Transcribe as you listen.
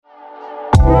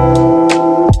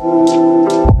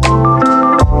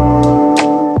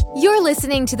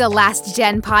to the Last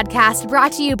Gen podcast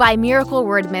brought to you by Miracle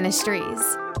Word Ministries.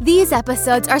 These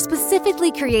episodes are specifically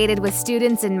created with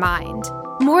students in mind.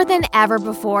 More than ever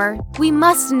before, we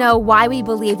must know why we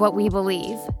believe what we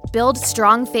believe, build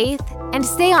strong faith, and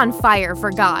stay on fire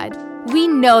for God. We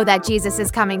know that Jesus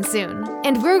is coming soon,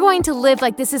 and we're going to live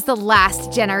like this is the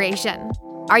last generation.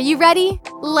 Are you ready?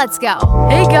 Let's go.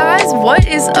 Hey guys, what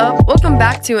is up? Welcome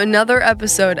back to another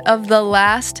episode of the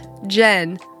Last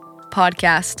Gen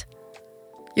podcast.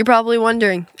 You're probably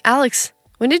wondering, Alex,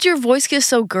 when did your voice get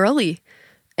so girly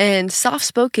and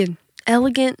soft-spoken,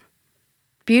 elegant,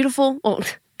 beautiful? Oh,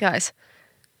 guys,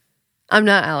 I'm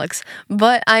not Alex,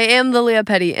 but I am Lilia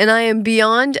and I am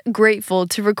beyond grateful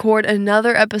to record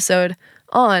another episode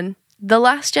on The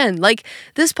Last Gen.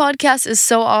 This podcast is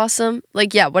so awesome.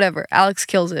 Whatever. Alex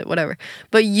kills it, whatever.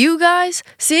 But you guys,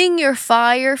 seeing your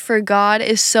fire for God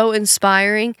is so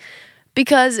inspiring.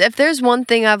 Because if there's one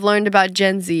thing I've learned about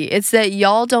Gen Z, it's that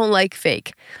y'all don't like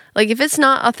fake. If it's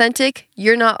not authentic,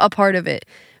 you're not a part of it.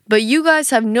 But you guys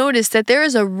have noticed that there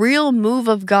is a real move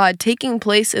of God taking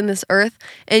place in this earth,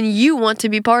 and you want to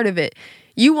be part of it.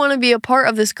 You want to be a part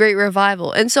of this great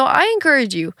revival. And so I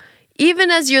encourage you, even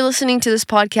as you're listening to this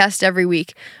podcast every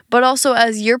week, but also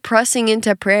as you're pressing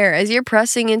into prayer, as you're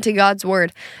pressing into God's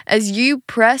word, as you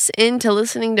press into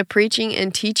listening to preaching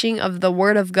and teaching of the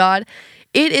word of God,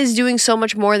 it is doing so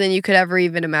much more than you could ever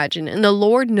even imagine. And the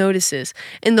Lord notices,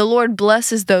 and the Lord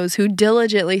blesses those who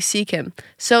diligently seek him.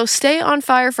 So stay on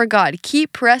fire for God.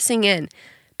 Keep pressing in.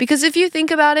 Because if you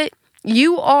think about it,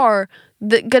 you are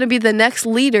going to be the next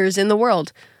leaders in the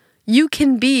world. You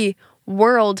can be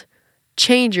world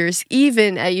changers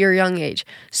even at your young age.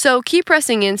 So keep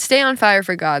pressing in. Stay on fire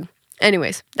for God.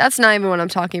 Anyways, that's not even what I'm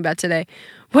talking about today.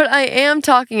 What I am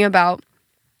talking about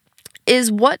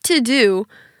is what to do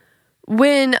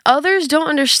when others don't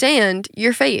understand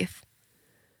your faith.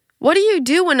 What do you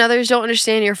do when others don't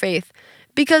understand your faith?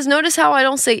 Because notice how I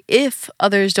don't say if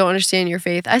others don't understand your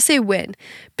faith. I say when.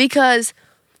 Because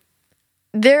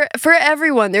for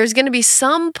everyone, there's going to be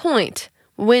some point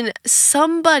when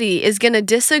somebody is going to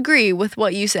disagree with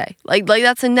what you say. Like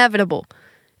that's inevitable.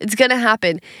 It's going to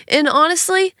happen. And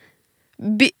honestly,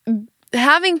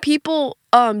 having people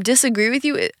disagree with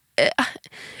you,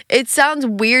 it sounds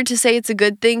weird to say it's a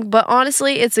good thing, but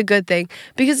honestly, it's a good thing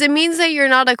because it means that you're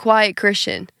not a quiet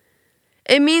Christian.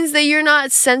 It means that you're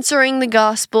not censoring the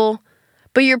gospel,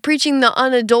 but you're preaching the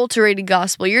unadulterated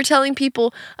gospel. You're telling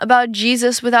people about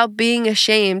Jesus without being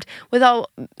ashamed, without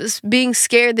being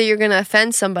scared that you're going to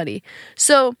offend somebody.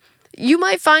 So you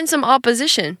might find some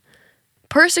opposition.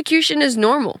 Persecution is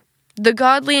normal. The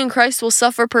godly in Christ will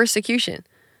suffer persecution.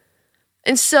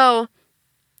 And so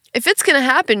if it's going to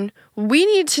happen, we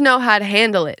need to know how to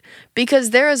handle it because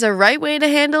there is a right way to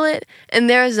handle it and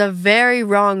there is a very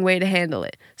wrong way to handle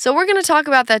it. So we're going to talk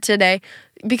about that today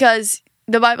because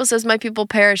the Bible says my people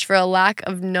perish for a lack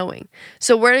of knowing.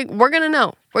 So we're going to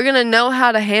know. We're going to know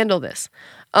how to handle this.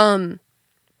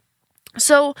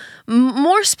 So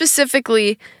more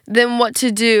specifically than what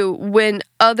to do when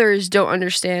others don't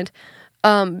understand,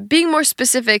 being more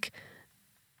specific,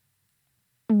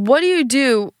 what do you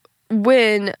do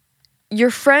when your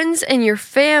friends and your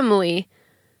family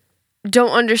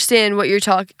don't understand what you're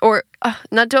talking, or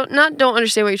don't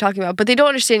understand what you're talking about, but they don't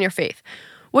understand your faith?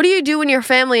 What do you do when your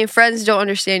family and friends don't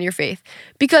understand your faith?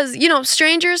 Because,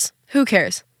 strangers, who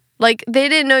cares? They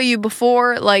didn't know you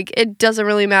before, it doesn't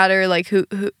really matter,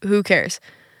 who cares?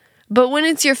 But when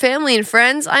it's your family and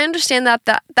friends, I understand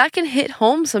that can hit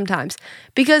home sometimes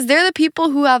because they're the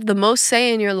people who have the most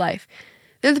say in your life.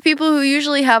 They're the people who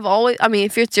usually have always,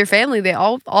 if it's your family, they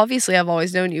all obviously have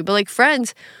always known you. But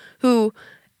friends who,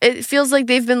 it feels like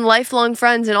they've been lifelong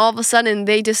friends and all of a sudden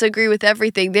they disagree with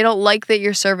everything. They don't like that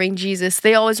you're serving Jesus.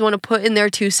 They always want to put in their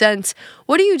 2 cents.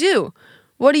 What do you do?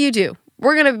 What do you do?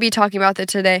 We're going to be talking about that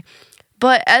today.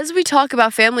 But as we talk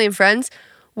about family and friends,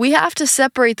 we have to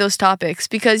separate those topics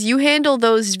because you handle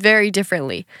those very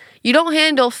differently. You don't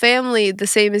handle family the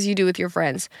same as you do with your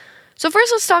friends. So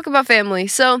first let's talk about family.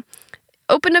 So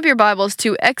open up your Bibles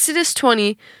to Exodus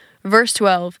 20, verse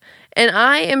 12. And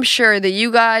I am sure that you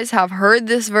guys have heard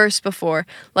this verse before.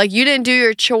 You didn't do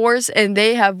your chores and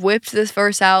they have whipped this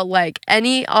verse out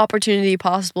any opportunity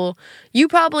possible. You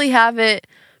probably have it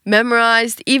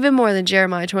memorized even more than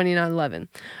Jeremiah 29:11.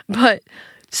 But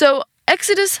so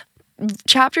Exodus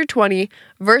chapter 20,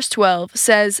 verse 12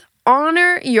 says,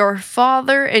 "Honor your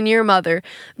father and your mother,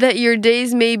 that your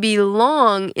days may be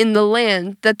long in the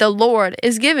land that the Lord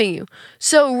is giving you."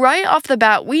 So right off the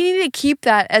bat, we need to keep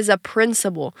that as a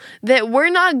principle, that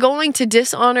we're not going to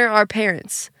dishonor our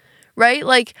parents, right?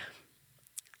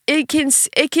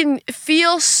 it can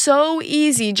feel so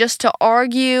easy just to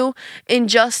argue and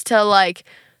just to like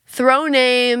throw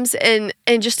names and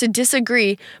just to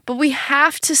disagree, but we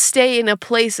have to stay in a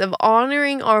place of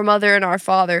honoring our mother and our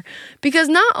father, because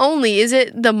not only is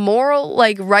it the moral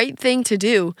like right thing to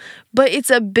do, but it's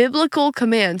a biblical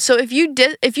command. So if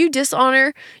you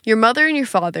dishonor your mother and your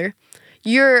father,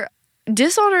 you're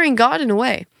dishonoring God in a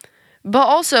way. But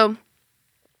also,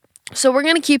 so we're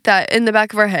going to keep that in the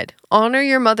back of our head. Honor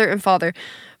your mother and father.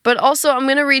 But also, I'm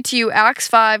going to read to you Acts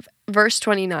 5, verse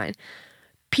 29.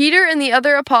 Peter and the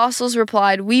other apostles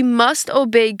replied, "We must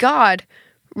obey God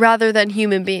rather than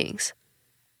human beings."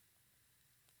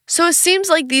 So it seems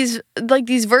like these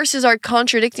verses are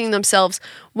contradicting themselves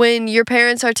when your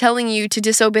parents are telling you to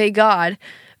disobey God,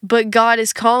 but God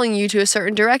is calling you to a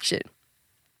certain direction.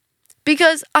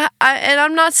 Because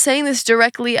I'm not saying this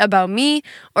directly about me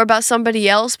or about somebody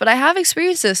else, but I have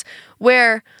experienced this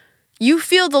where you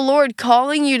feel the Lord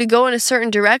calling you to go in a certain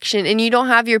direction and you don't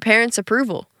have your parents'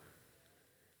 approval.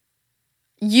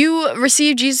 You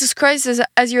receive Jesus Christ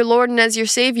as your Lord and as your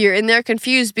Savior, and they're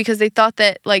confused because they thought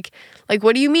that, like,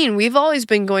 what do you mean? We've always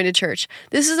been going to church.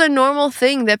 This is a normal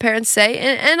thing that parents say,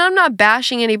 and I'm not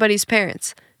bashing anybody's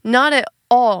parents. Not at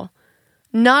all.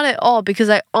 Not at all, because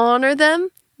I honor them,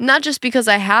 not just because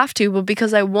I have to, but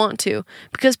because I want to.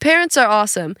 Because parents are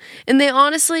awesome, and they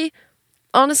honestly,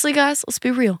 guys, let's be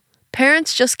real.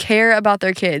 Parents just care about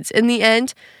their kids. In the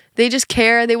end, they just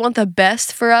care. They want the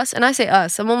best for us. And I say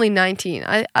us. I'm only 19.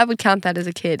 I would count that as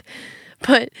a kid.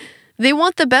 But they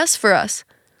want the best for us.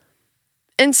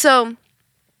 And so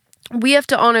we have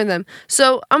to honor them.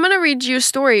 So I'm going to read you a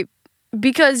story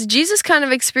because Jesus kind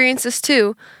of experienced this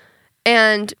too.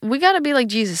 And we got to be like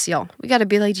Jesus, y'all. We got to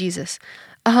be like Jesus.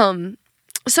 So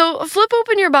flip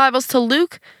open your Bibles to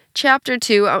Luke chapter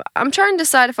 2. I'm trying to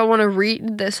decide if I want to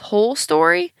read this whole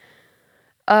story.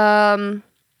 I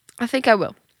think I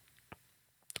will.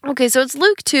 Okay, so it's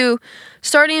Luke 2,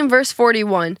 starting in verse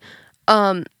 41.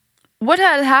 What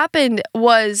had happened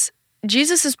was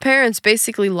Jesus' parents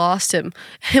basically lost him.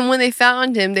 And when they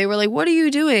found him, they were like, "What are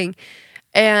you doing?"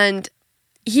 And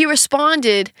he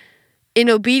responded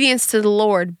in obedience to the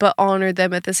Lord, but honored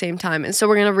them at the same time. And so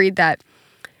we're going to read that.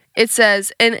 It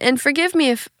says, and forgive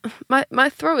me if my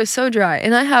throat is so dry,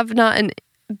 and I have not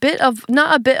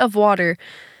a bit of water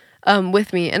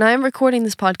with me, and I am recording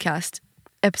this podcast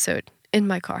episode in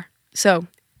my car. So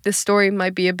this story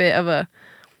might be a bit of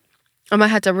I might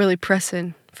have to really press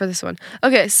in for this one.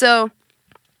 Okay, so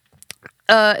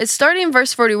it's starting in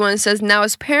verse 41. It says, "Now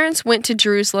his parents went to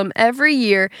Jerusalem every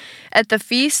year at the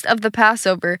feast of the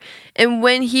Passover, and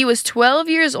when he was 12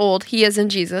 years old, he as in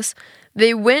Jesus,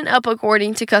 they went up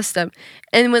according to custom.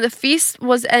 And when the feast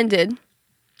was ended,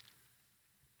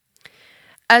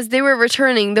 as they were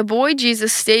returning, the boy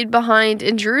Jesus stayed behind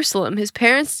in Jerusalem. His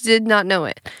parents did not know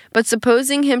it, but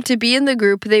supposing him to be in the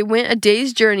group, they went a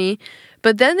day's journey.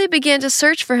 But then they began to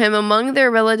search for him among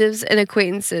their relatives and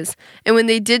acquaintances. And when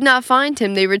they did not find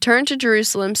him, they returned to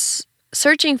Jerusalem,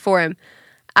 searching for him.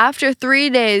 After 3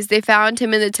 days, they found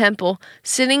him in the temple,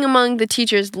 sitting among the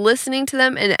teachers, listening to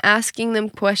them and asking them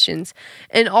questions.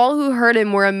 And all who heard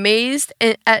him were amazed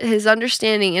at his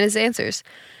understanding and his answers.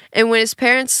 And when his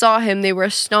parents saw him, they were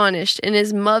astonished. And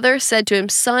his mother said to him,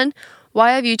 'Son,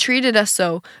 why have you treated us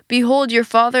so? Behold, your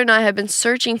father and I have been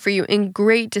searching for you in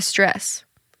great distress.'"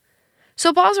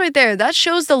 So pause right there. That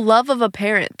shows the love of a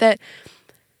parent that,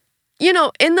 you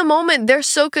know, in the moment, they're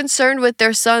so concerned with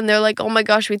their son. They're like, "Oh my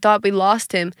gosh, we thought we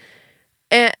lost him."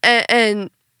 And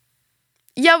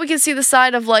yeah, we can see the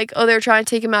side of like, oh, they're trying to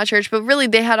take him out of church, but really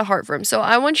they had a heart for him. So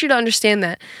I want you to understand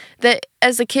that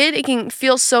as a kid, it can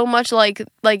feel so much like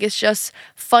it's just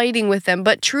fighting with them.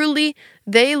 But truly,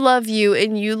 they love you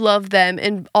and you love them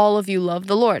and all of you love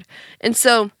the Lord. And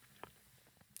so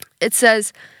it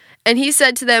says, "And he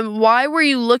said to them, 'Why were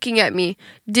you looking at me?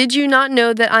 Did you not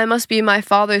know that I must be in my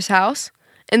Father's house?'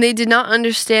 And they did not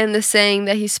understand the saying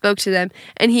that he spoke to them.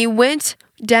 And he went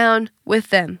down with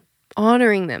them,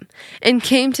 honoring them, and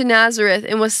came to Nazareth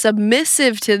and was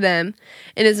submissive to them.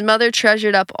 And his mother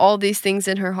treasured up all these things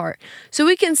in her heart." So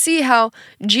we can see how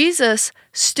Jesus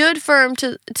stood firm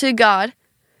to God.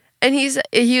 And he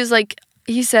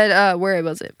said, where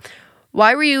was it?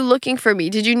 "Why were you looking for me?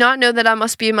 Did you not know that I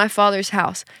must be in my Father's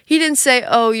house?" He didn't say,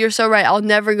 "Oh, you're so right, I'll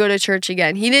never go to church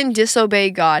again." He didn't disobey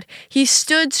God. He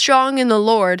stood strong in the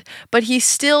Lord, but he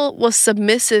still was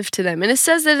submissive to them. And it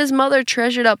says that his mother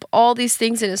treasured up all these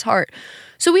things in his heart.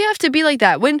 So we have to be like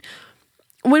that. When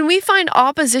we find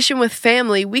opposition with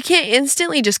family, we can't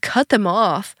instantly just cut them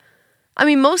off. I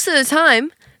mean, most of the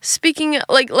time, speaking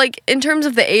like in terms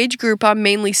of the age group I'm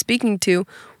mainly speaking to,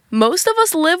 most of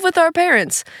us live with our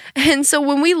parents. And so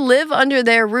when we live under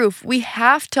their roof, we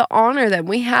have to honor them.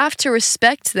 We have to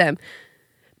respect them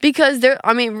because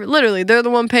literally, they're the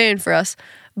one paying for us.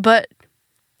 But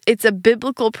it's a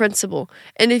biblical principle.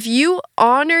 And if you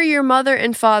honor your mother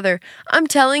and father, I'm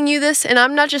telling you this, and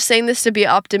I'm not just saying this to be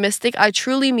optimistic. I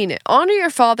truly mean it. Honor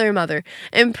your father and mother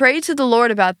and pray to the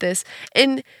Lord about this.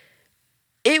 And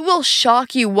it will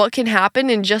shock you what can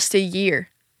happen in just a year.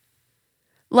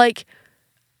 Like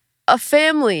a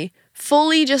family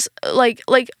fully just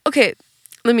okay,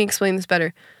 let me explain this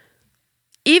better.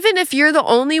 Even if you're the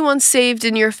only one saved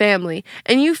in your family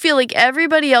and you feel like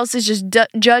everybody else is just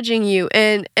judging you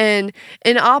and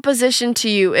in opposition to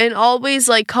you and always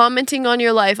like commenting on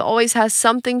your life, always has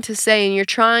something to say and you're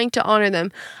trying to honor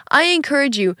them, I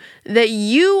encourage you that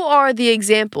you are the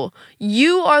example.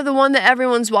 You are the one that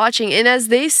everyone's watching. And as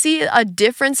they see a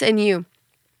difference in you,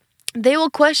 they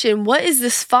will question, what is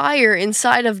this fire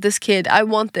inside of this kid? I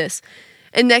want this.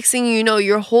 And next thing you know,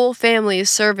 your whole family is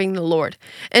serving the Lord.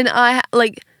 And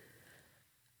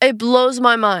it blows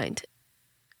my mind.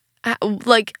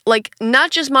 Like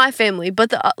not just my family, but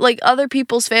the other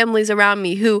people's families around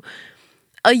me who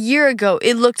a year ago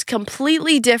it looked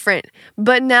completely different,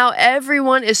 but now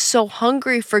everyone is so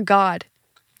hungry for God.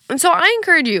 And so I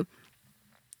encourage you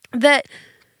that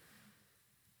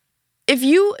if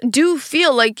you do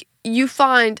feel like you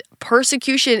find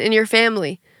persecution in your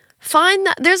family, find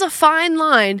that there's a fine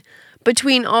line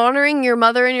between honoring your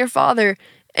mother and your father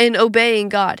and obeying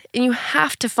God. And you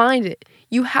have to find it.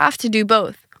 You have to do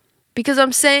both. Because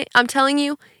I'm telling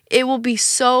you, it will be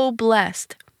so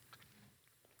blessed.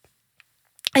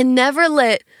 And never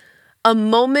let a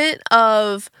moment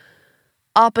of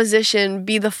opposition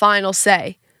be the final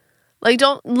say.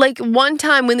 One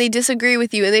time when they disagree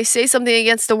with you and they say something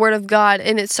against the word of God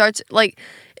and it starts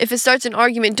if it starts an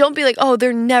argument, don't be like, oh,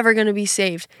 they're never going to be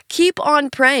saved. Keep on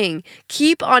praying.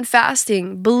 Keep on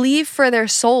fasting. Believe for their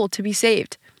soul to be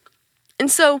saved.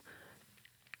 And so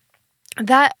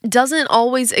that doesn't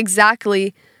always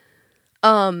exactly,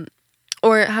 or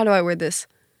how do I word this?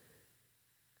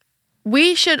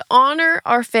 We should honor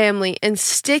our family and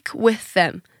stick with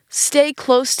them. Stay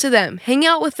close to them. Hang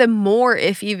out with them more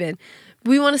if even.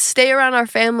 We want to stay around our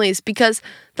families because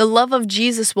the love of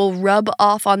Jesus will rub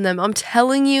off on them. I'm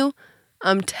telling you,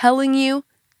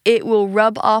 it will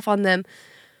rub off on them.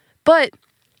 But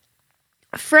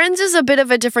friends is a bit of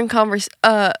a different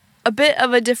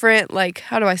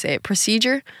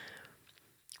procedure.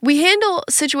 We handle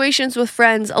situations with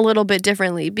friends a little bit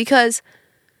differently because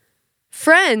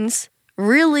friends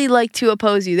really like to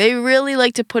oppose you. They really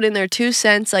like to put in their 2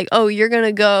 cents, like, oh, you're going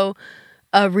to go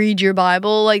read your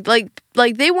Bible.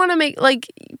 Like they want to make,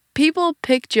 people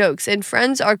pick jokes and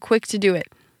friends are quick to do it.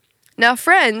 Now,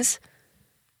 friends,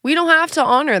 we don't have to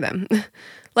honor them.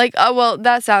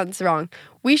 That sounds wrong.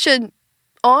 We should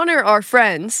honor our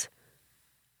friends,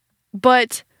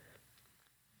 but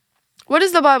what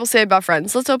does the Bible say about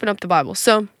friends? Let's open up the Bible.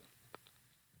 So,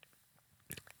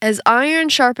 as iron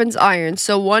sharpens iron,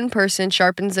 so one person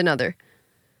sharpens another.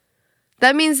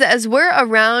 That means that as we're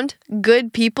around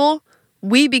good people,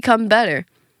 we become better.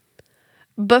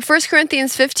 But 1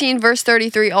 Corinthians 15 verse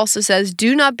 33 also says,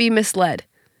 do not be misled.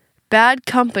 Bad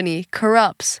company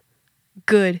corrupts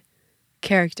good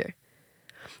character.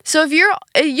 So if you're,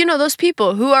 those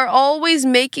people who are always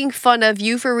making fun of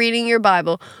you for reading your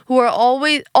Bible, who are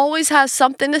always has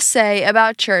something to say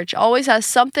about church, always has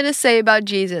something to say about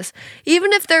Jesus,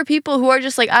 even if there are people who are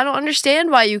just like, I don't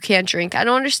understand why you can't drink. I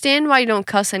don't understand why you don't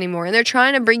cuss anymore. And they're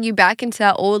trying to bring you back into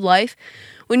that old life.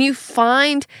 When you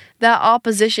find that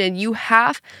opposition,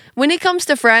 when it comes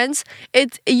to friends,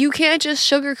 you can't just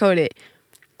sugarcoat it.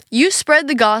 You spread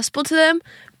the gospel to them,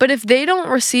 but if they don't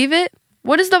receive it,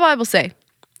 what does the Bible say?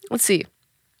 Let's see.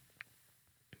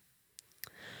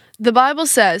 The Bible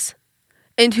says,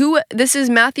 this is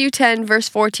Matthew 10, verse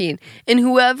 14, and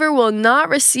whoever will not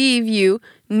receive you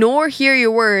nor hear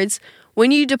your words,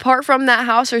 when you depart from that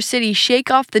house or city,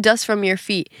 shake off the dust from your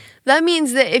feet. That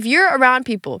means that if you're around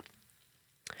people,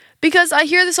 because I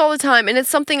hear this all the time, and it's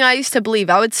something I used to believe.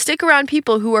 I would stick around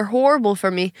people who were horrible for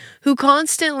me, who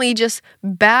constantly just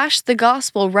bashed the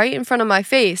gospel right in front of my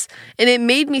face, and it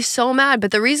made me so mad. But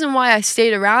the reason why I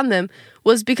stayed around them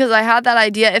was because I had that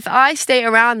idea, if I stay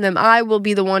around them, I will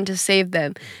be the one to save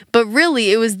them. But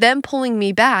really, it was them pulling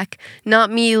me back,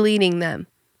 not me leading them.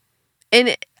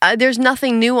 And there's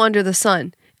nothing new under the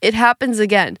sun. It happens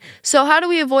again. So how do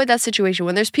we avoid that situation?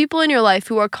 When there's people in your life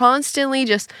who are constantly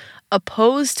just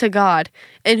opposed to God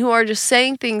and who are just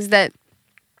saying things that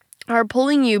are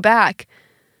pulling you back,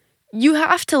 you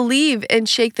have to leave and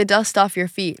shake the dust off your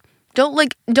feet. Don't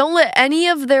let any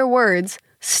of their words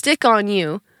stick on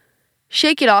you.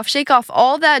 Shake it off. Shake off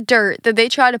all that dirt that they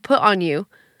try to put on you.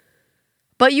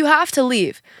 But you have to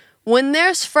leave. When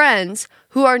there's friends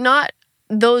who are not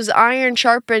those iron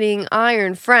sharpening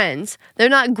iron friends, they're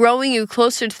not growing you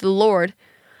closer to the Lord.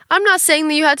 I'm not saying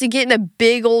that you have to get in a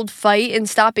big old fight and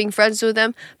stop being friends with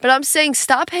them, but I'm saying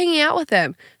stop hanging out with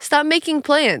them. Stop making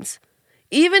plans.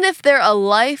 Even if they're a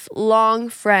lifelong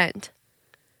friend.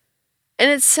 And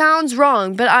it sounds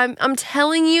wrong, but I'm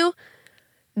telling you,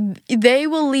 they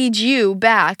will lead you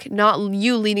back, not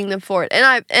you leading them forward.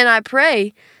 And I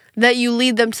pray that you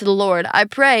lead them to the Lord. I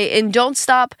pray, and don't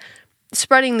stop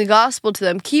spreading the gospel to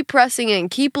them. Keep pressing in.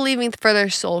 Keep believing for their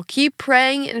soul. Keep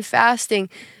praying and fasting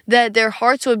that their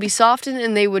hearts would be softened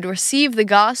and they would receive the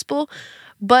gospel.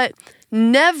 But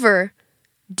never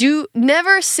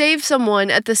save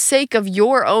someone at the sake of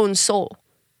your own soul.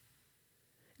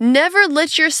 Never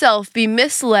let yourself be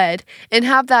misled and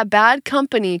have that bad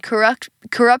company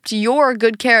corrupt your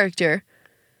good character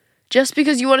just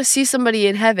because you want to see somebody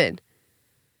in heaven.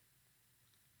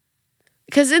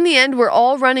 Because in the end, we're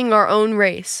all running our own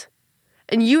race.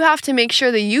 And you have to make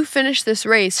sure that you finish this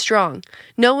race strong,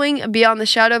 knowing beyond the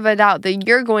shadow of a doubt that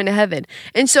you're going to heaven.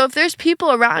 And so if there's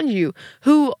people around you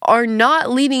who are not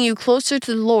leading you closer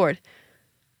to the Lord,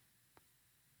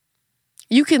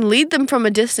 you can lead them from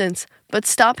a distance, but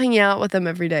stop hanging out with them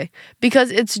every day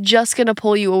because it's just going to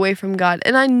pull you away from God.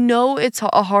 And I know it's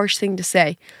a harsh thing to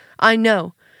say. I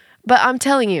know. But I'm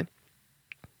telling you.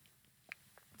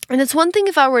 And it's one thing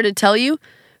if I were to tell you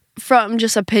from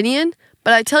just opinion,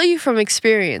 but I tell you from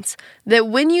experience that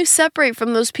when you separate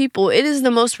from those people, it is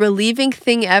the most relieving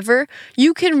thing ever.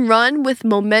 You can run with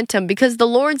momentum because the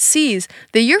Lord sees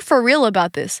that you're for real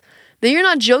about this, that you're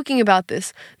not joking about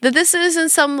this, that this isn't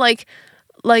some like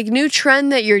new trend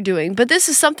that you're doing, but this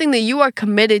is something that you are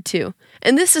committed to.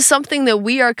 And this is something that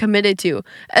we are committed to.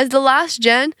 As the last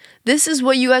gen, this is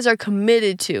what you guys are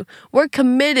committed to. We're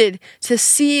committed to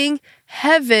seeing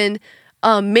heaven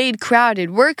made crowded.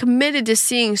 We're committed to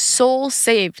seeing souls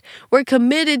saved. We're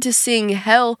committed to seeing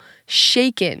hell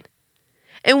shaken.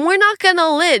 And we're not going to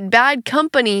let bad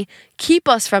company keep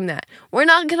us from that. We're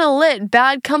not going to let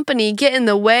bad company get in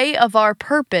the way of our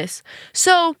purpose.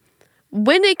 So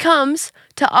when it comes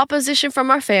to opposition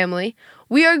from our family,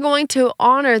 we are going to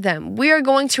honor them. We are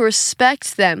going to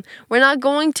respect them. We're not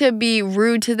going to be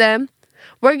rude to them.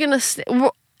 We're going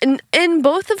to, in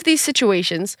both of these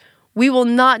situations, we will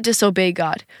not disobey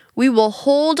God. We will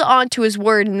hold on to His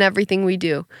word in everything we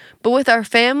do. But with our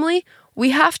family, we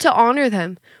have to honor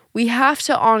them. We have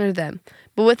to honor them.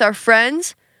 But with our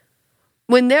friends,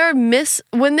 when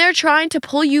they're trying to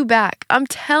pull you back, I'm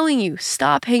telling you,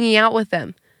 stop hanging out with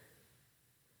them.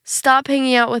 Stop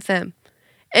hanging out with them.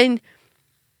 And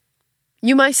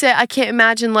you might say, I can't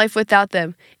imagine life without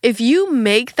them. If you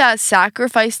make that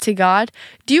sacrifice to God,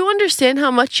 do you understand how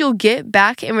much you'll get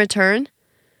back in return?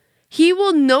 He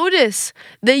will notice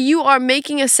that you are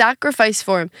making a sacrifice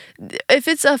for him. If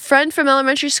it's a friend from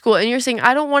elementary school and you're saying,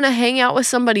 I don't want to hang out with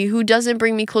somebody who doesn't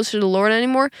bring me closer to the Lord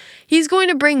anymore, He's going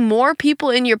to bring more people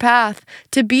in your path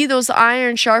to be those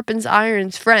iron sharpens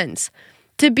iron's friends,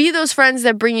 to be those friends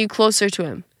that bring you closer to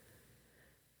Him.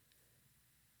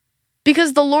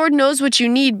 Because the Lord knows what you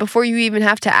need before you even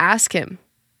have to ask Him.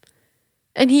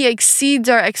 And He exceeds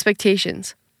our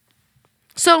expectations.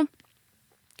 So,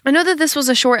 I know that this was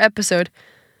a short episode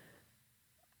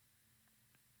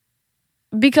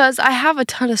because I have a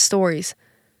ton of stories.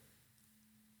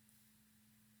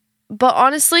 But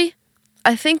honestly,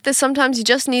 I think that sometimes you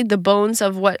just need the bones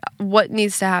of what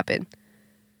needs to happen.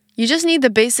 You just need the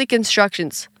basic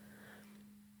instructions.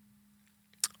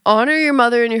 Honor your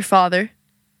mother and your father.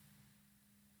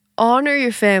 Honor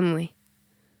your family.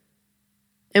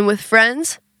 And with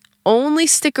friends, only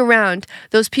stick around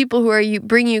those people who are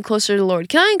bringing you closer to the Lord.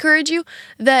 Can I encourage you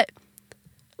that,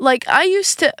 I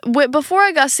used to, before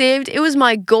I got saved, it was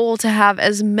my goal to have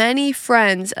as many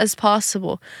friends as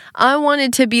possible. I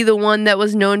wanted to be the one that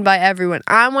was known by everyone.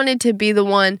 I wanted to be the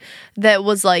one that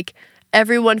was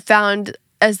everyone found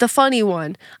as the funny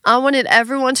one. I wanted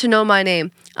everyone to know my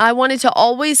name. I wanted to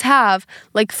always have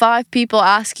 5 people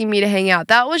asking me to hang out.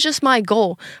 That was just my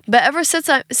goal. But ever since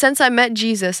I met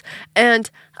Jesus and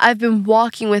I've been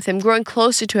walking with Him, growing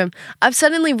closer to Him, I've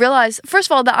suddenly realized, first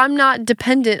of all, that I'm not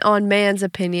dependent on man's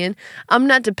opinion. I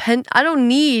don't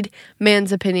need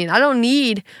man's opinion. I don't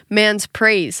need man's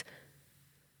praise.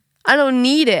 I don't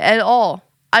need it at all.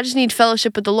 I just need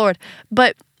fellowship with the Lord.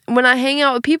 But when I hang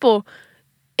out with people,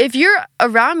 if you're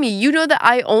around me, you know that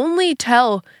I only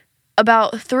tell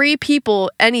about 3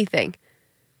 people anything.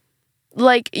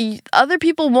 Other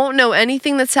people won't know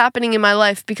anything that's happening in my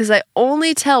life because I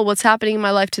only tell what's happening in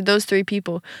my life to those 3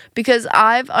 people, because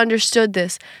I've understood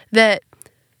this, that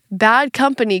bad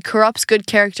company corrupts good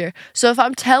character. So if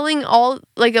I'm telling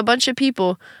a bunch of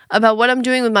people about what I'm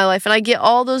doing with my life and I get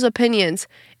all those opinions,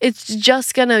 it's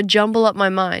just gonna jumble up my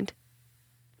mind.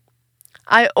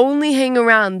 I only hang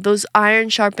around those iron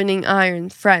sharpening iron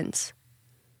friends,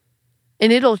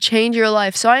 and it'll change your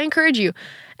life. So I encourage you,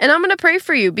 and I'm going to pray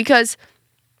for you, because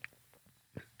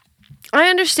I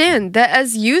understand that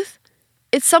as youth,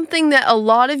 it's something that a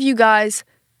lot of you guys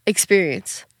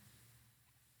experience.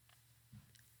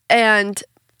 And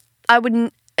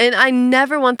I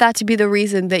never want that to be the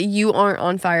reason that you aren't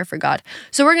on fire for God.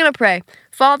 So we're going to pray.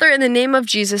 Father, in the name of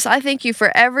Jesus, I thank you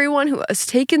for everyone who has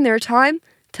taken their time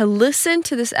to listen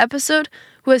to this episode,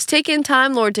 who has taken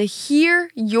time, Lord, to hear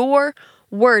your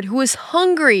word, who is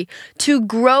hungry to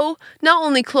grow not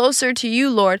only closer to you,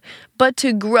 Lord, but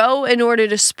to grow in order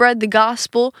to spread the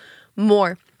gospel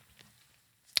more.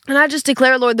 And I just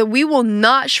declare, Lord, that we will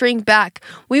not shrink back.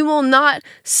 We will not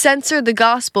censor the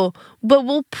gospel, but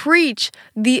we'll preach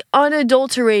the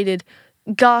unadulterated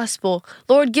gospel.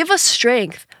 Lord, give us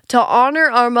strength to honor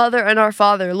our mother and our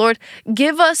father. Lord,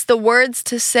 give us the words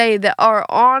to say that are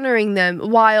honoring them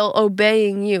while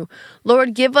obeying you.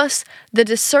 Lord, give us the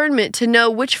discernment to know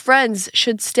which friends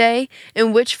should stay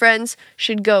and which friends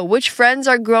should go, which friends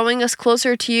are growing us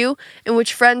closer to you and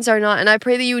which friends are not. And I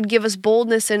pray that you would give us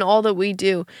boldness in all that we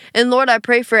do. And Lord, I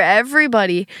pray for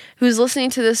everybody who's listening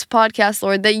to this podcast,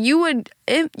 Lord, that you would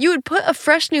put a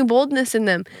fresh new boldness in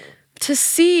them to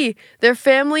see their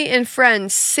family and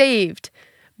friends saved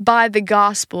by the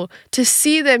gospel, to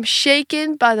see them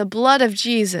shaken by the blood of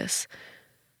Jesus.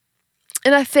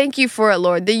 And I thank you for it,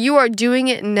 Lord, that you are doing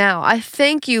it now. I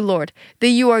thank you, Lord, that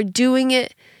you are doing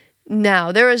it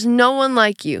now. There is no one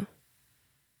like you.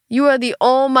 You are the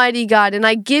Almighty God, and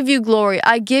I give you glory,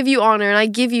 I give you honor, and I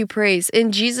give you praise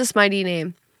in Jesus' mighty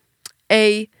name.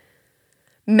 Amen.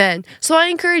 So I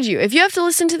encourage you, if you have to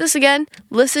listen to this again,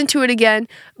 listen to it again,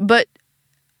 but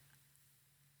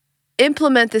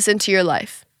implement this into your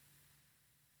life.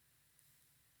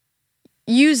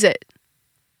 Use it.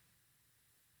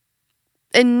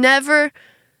 And never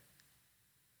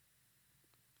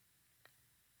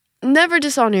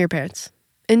dishonor your parents.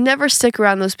 And never stick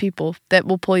around those people that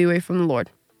will pull you away from the Lord.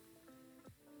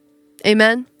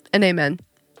 Amen and amen.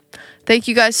 Thank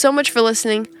you guys so much for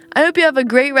listening. I hope you have a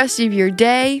great rest of your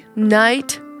day,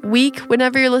 night, week,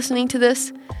 whenever you're listening to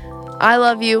this. I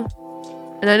love you.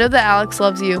 And I know that Alex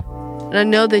loves you. And I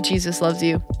know that Jesus loves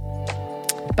you.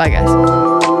 Bye,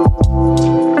 guys.